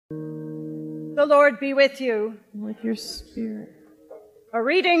The Lord be with you. And with your spirit. A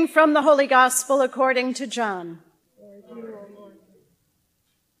reading from the Holy Gospel according to John.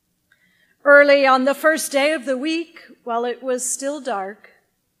 Early on the first day of the week, while it was still dark,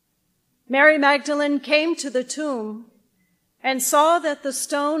 Mary Magdalene came to the tomb and saw that the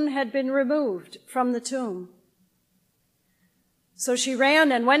stone had been removed from the tomb. So she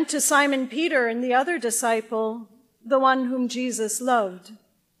ran and went to Simon Peter and the other disciple, the one whom Jesus loved,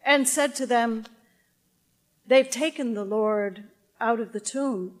 and said to them, "They've taken the Lord out of the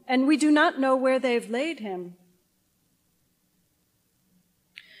tomb, and we do not know where they've laid him."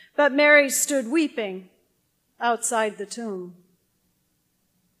 But Mary stood weeping outside the tomb.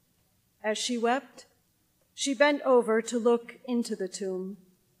 As she wept, she bent over to look into the tomb,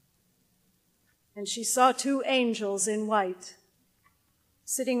 and she saw two angels in white,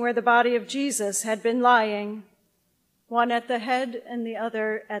 sitting where the body of Jesus had been lying, one at the head and the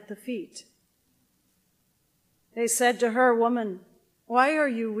other at the feet. They said to her, "Woman, why are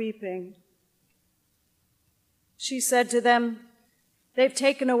you weeping?" She said to them, "They've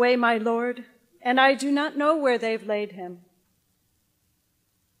taken away my Lord, and I do not know where they've laid him."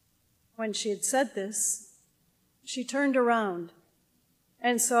 When she had said this, she turned around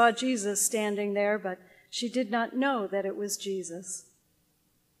and saw Jesus standing there, but she did not know that it was Jesus.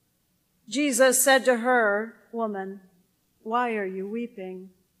 Jesus said to her, "Woman, why are you weeping?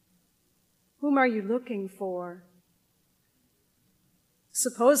 Whom are you looking for?"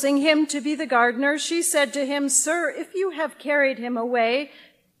 Supposing him to be the gardener, she said to him, "Sir, if you have carried him away,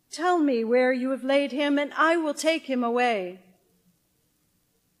 tell me where you have laid him, and I will take him away."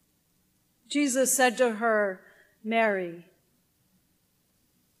 Jesus said to her, "Mary."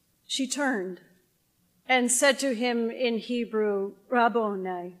 She turned and said to him in Hebrew,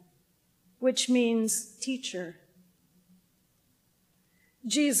 "Rabboni," which means teacher.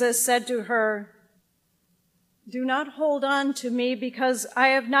 Jesus said to her, "Do not hold on to me, because I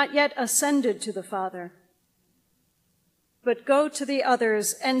have not yet ascended to the Father. But go to the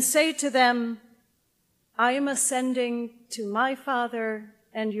others and say to them, I am ascending to my Father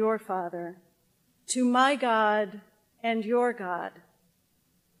and your Father, to my God and your God."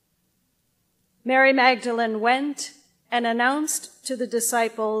 Mary Magdalene went and announced to the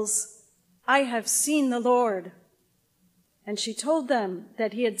disciples, "I have seen the Lord." And she told them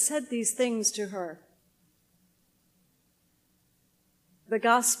that he had said these things to her. The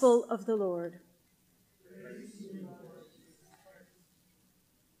Gospel of the Lord.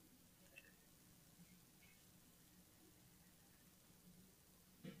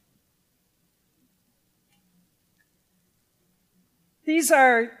 These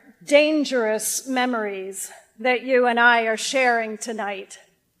are dangerous memories that you and I are sharing tonight,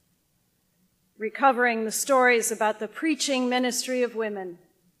 recovering the stories about the preaching ministry of women.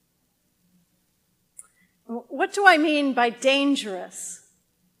 What do I mean by dangerous?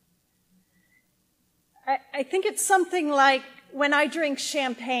 I think it's something like when I drink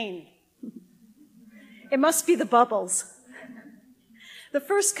champagne. It must be the bubbles. The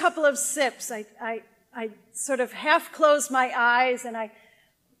first couple of sips, I sort of half close my eyes and I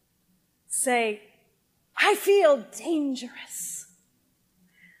say, "I feel dangerous."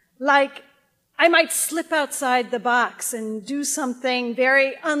 Like I might slip outside the box and do something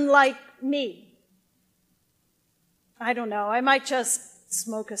very unlike me. I don't know, I might just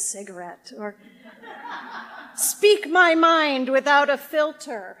smoke a cigarette or speak my mind without a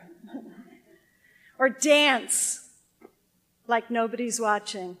filter or dance like nobody's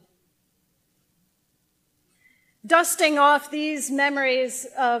watching. Dusting off these memories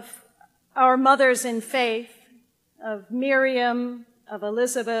of our mothers in faith, of Miriam, of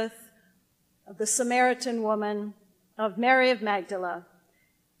Elizabeth, of the Samaritan woman, of Mary of Magdala.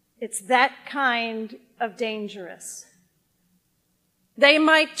 It's that kind of dangerous. They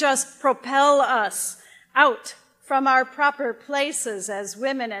might just propel us out from our proper places as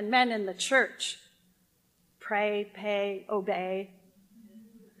women and men in the church. Pray, pay, obey.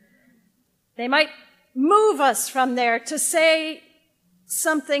 They might move us from there to say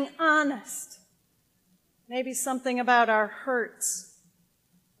something honest, maybe something about our hurts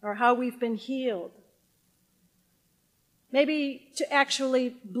or how we've been healed. Maybe to actually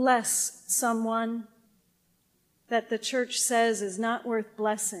bless someone that the church says is not worth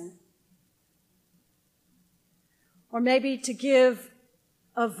blessing. Or maybe to give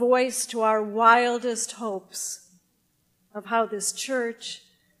a voice to our wildest hopes of how this church,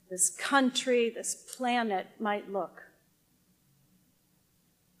 this country, this planet might look.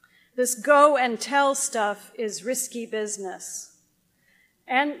 This go and tell stuff is risky business.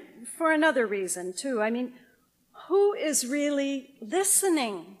 And for another reason, too. I mean, who is really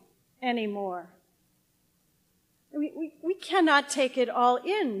listening anymore. We cannot take it all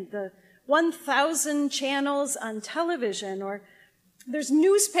in, the 1,000 channels on television, or there's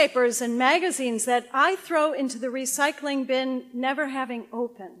newspapers and magazines that I throw into the recycling bin never having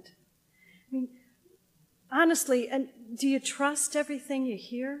opened. I mean, honestly, do you trust everything you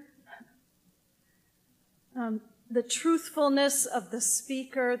hear? The truthfulness of the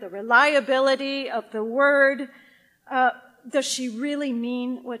speaker, the reliability of the word, does she really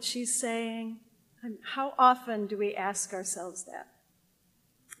mean what she's saying? And how often do we ask ourselves that?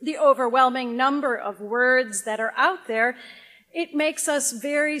 The overwhelming number of words that are out there, it makes us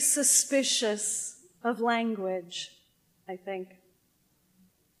very suspicious of language, I think.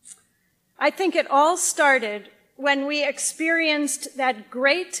 I think it all started when we experienced that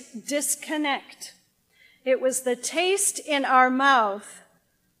great disconnect. It was the taste in our mouth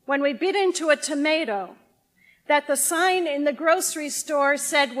when we bit into a tomato that the sign in the grocery store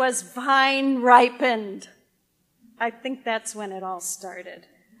said was vine ripened. I think that's when it all started.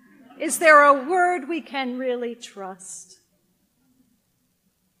 Is there a word we can really trust?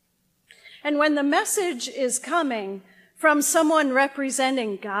 And when the message is coming from someone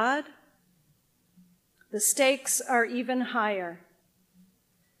representing God, the stakes are even higher.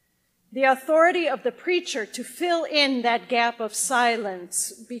 The authority of the preacher to fill in that gap of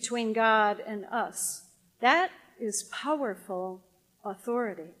silence between God and us, that is powerful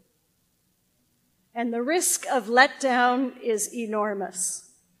authority. And the risk of letdown is enormous.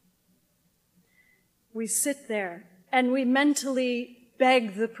 We sit there and we mentally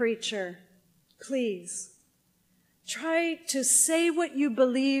beg the preacher, please, try to say what you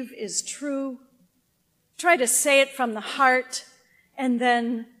believe is true. Try to say it from the heart, and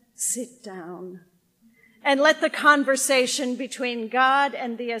then sit down and let the conversation between God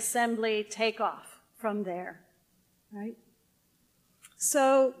and the assembly take off from there, right?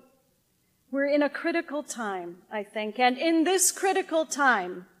 So we're in a critical time, I think, and in this critical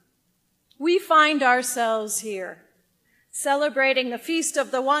time, we find ourselves here celebrating the feast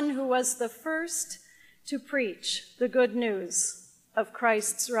of the one who was the first to preach the good news of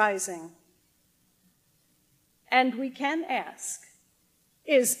Christ's rising. And we can ask,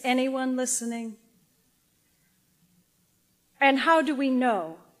 is anyone listening? And how do we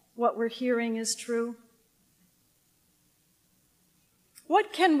know what we're hearing is true?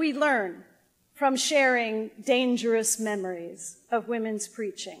 What can we learn from sharing dangerous memories of women's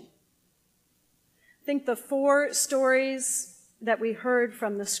preaching? I think the 4 stories that we heard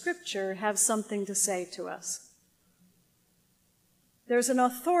from the scripture have something to say to us. There's an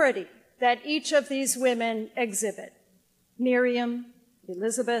authority that each of these women exhibit. Miriam,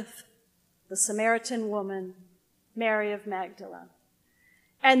 Elizabeth, the Samaritan woman, Mary of Magdala.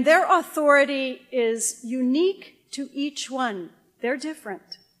 And their authority is unique to each one. They're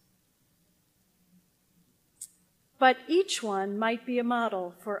different. But each one might be a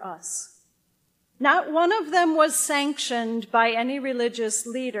model for us. Not one of them was sanctioned by any religious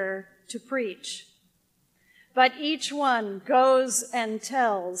leader to preach, but each one goes and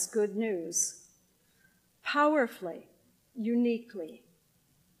tells good news, powerfully, uniquely.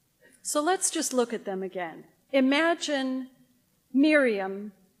 So let's just look at them again. Imagine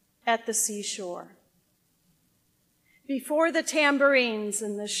Miriam at the seashore. Before the tambourines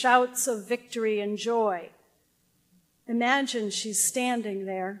and the shouts of victory and joy, imagine she's standing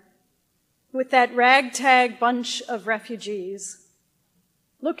there with that ragtag bunch of refugees,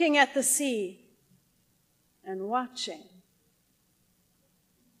 looking at the sea and watching.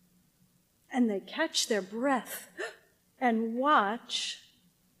 And they catch their breath and watch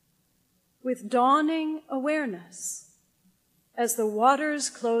with dawning awareness as the waters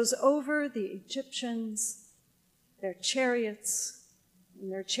close over the Egyptians, their chariots, and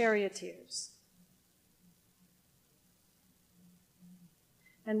their charioteers.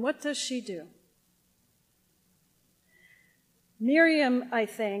 And what does she do? Miriam, I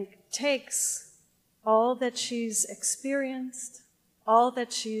think, takes all that she's experienced, all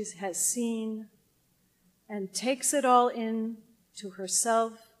that she has seen, and takes it all in to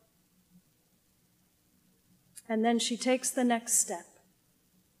herself. And then she takes the next step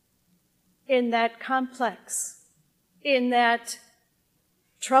in that complex, in that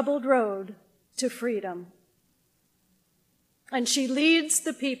troubled road to freedom. And she leads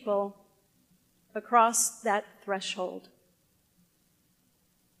the people across that threshold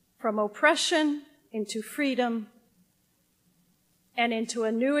from oppression into freedom and into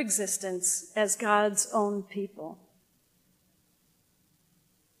a new existence as God's own people.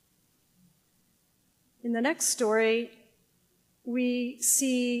 In the next story, we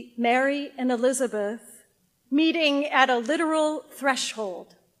see Mary and Elizabeth meeting at a literal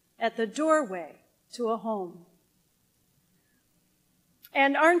threshold at the doorway to a home.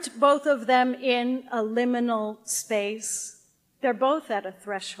 And aren't both of them in a liminal space? They're both at a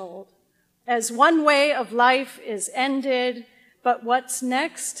threshold. As one way of life is ended, but what's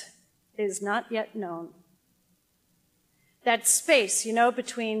next is not yet known. That space,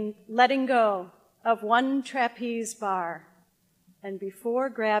 between letting go of one trapeze bar and before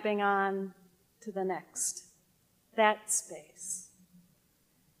grabbing on to the next. That space.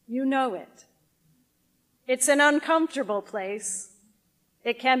 You know it. It's an uncomfortable place.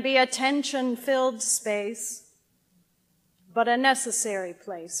 It can be a tension-filled space, but a necessary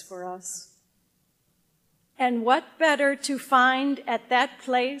place for us. And what better to find at that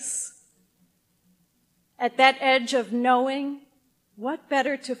place, at that edge of knowing, what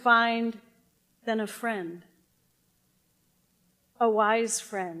better to find than a friend, a wise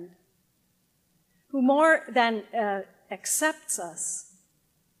friend, who more than accepts us,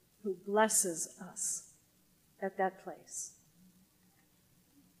 who blesses us at that place.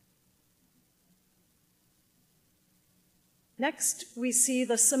 Next, we see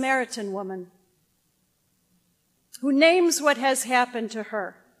the Samaritan woman, who names what has happened to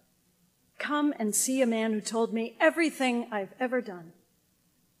her. Come and see a man who told me everything I've ever done.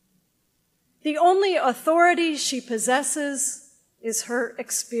 The only authority she possesses is her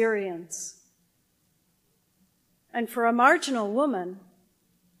experience. And for a marginal woman,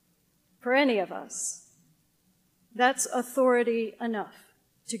 for any of us, that's authority enough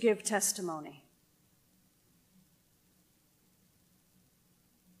to give testimony.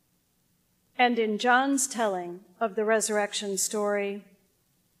 And in John's telling of the resurrection story,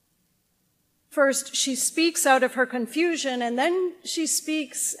 first she speaks out of her confusion, and then she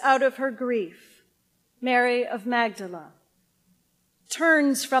speaks out of her grief. Mary of Magdala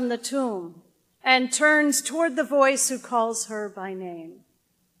turns from the tomb and turns toward the voice who calls her by name.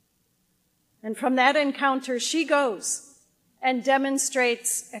 And from that encounter, she goes and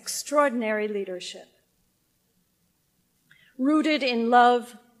demonstrates extraordinary leadership. Rooted in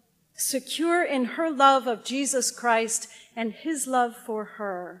love, secure in her love of Jesus Christ and his love for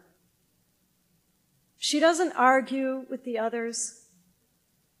her. She doesn't argue with the others.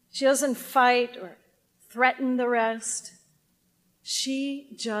 She doesn't fight or threaten the rest.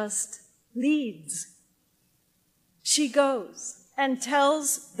 She just leads. She goes and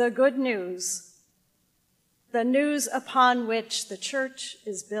tells the good news, the news upon which the church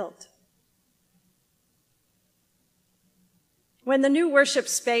is built. When the new worship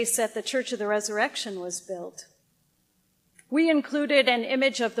space at the Church of the Resurrection was built, we included an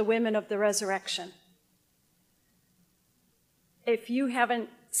image of the women of the resurrection. If you haven't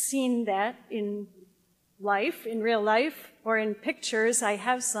seen that in life, in real life, or in pictures, I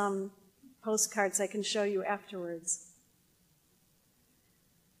have some postcards I can show you afterwards.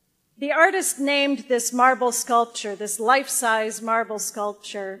 The artist named this marble sculpture, this life-size marble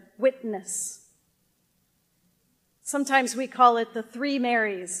sculpture, Witness. Sometimes we call it the Three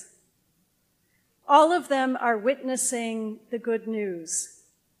Marys. All of them are witnessing the good news.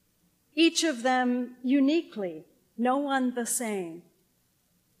 Each of them uniquely, no one the same.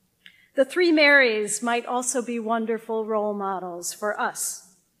 The Three Marys might also be wonderful role models for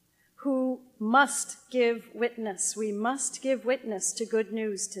us, who must give witness. We must give witness to good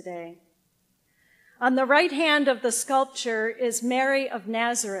news today. On the right hand of the sculpture is Mary of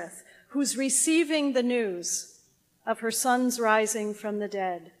Nazareth, who's receiving the news of her son's rising from the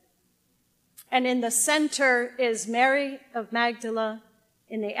dead. And in the center is Mary of Magdala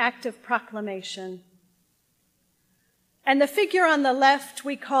in the act of proclamation. And the figure on the left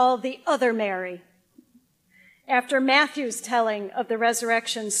we call the other Mary, after Matthew's telling of the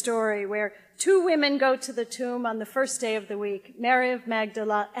resurrection story, where two women go to the tomb on the first day of the week, Mary of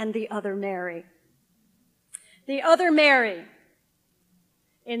Magdala and the other Mary. The other Mary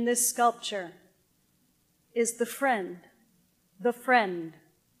in this sculpture is the friend.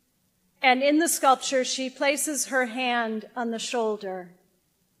 And in the sculpture, she places her hand on the shoulder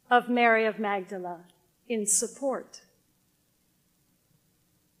of Mary of Magdala in support.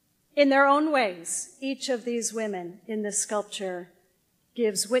 In their own ways, each of these women in this sculpture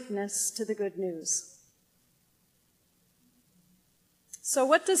gives witness to the good news. So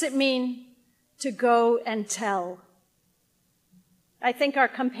what does it mean to go and tell? I think our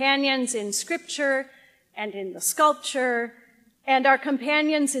companions in Scripture and in the sculpture, and our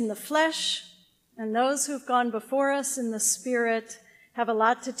companions in the flesh, and those who've gone before us in the spirit, have a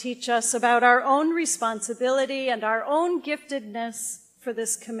lot to teach us about our own responsibility and our own giftedness for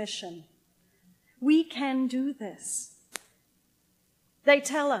this commission. We can do this. They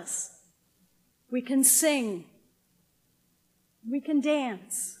tell us we can sing, we can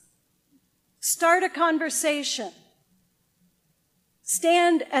dance, Start a conversation.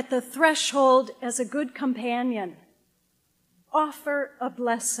 Stand at the threshold as a good companion. Offer a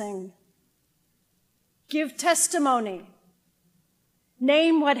blessing. Give testimony.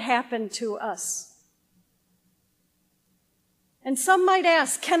 Name what happened to us. And some might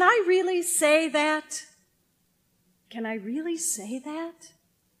ask, can I really say that? Can I really say that?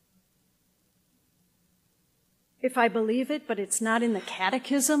 If I believe it, but it's not in the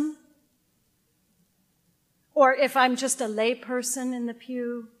catechism? Or if I'm just a lay person in the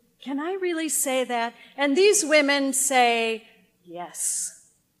pew, can I really say that? And these women say, yes,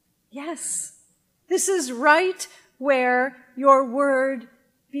 yes. This is right where your word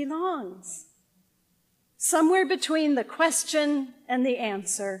belongs. Somewhere between the question and the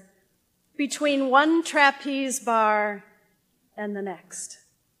answer, between one trapeze bar and the next.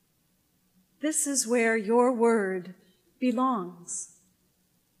 This is where your word belongs.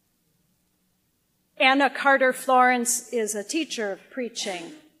 Anna Carter Florence is a teacher of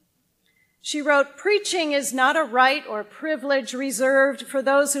preaching. She wrote, "Preaching is not a right or privilege reserved for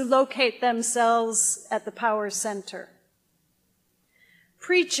those who locate themselves at the power center.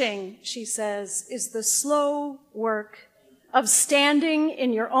 Preaching," she says, "is the slow work of standing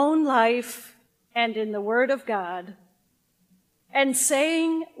in your own life and in the Word of God and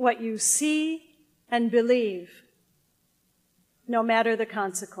saying what you see and believe, no matter the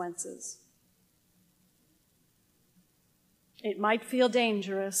consequences. It might feel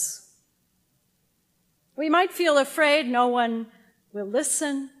dangerous. We might feel afraid no one will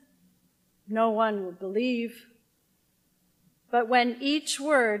listen, no one will believe. But when each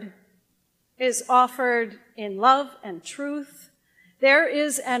word is offered in love and truth, there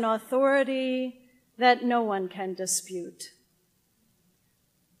is an authority that no one can dispute.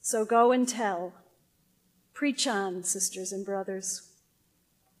 So go and tell. Preach on, sisters and brothers."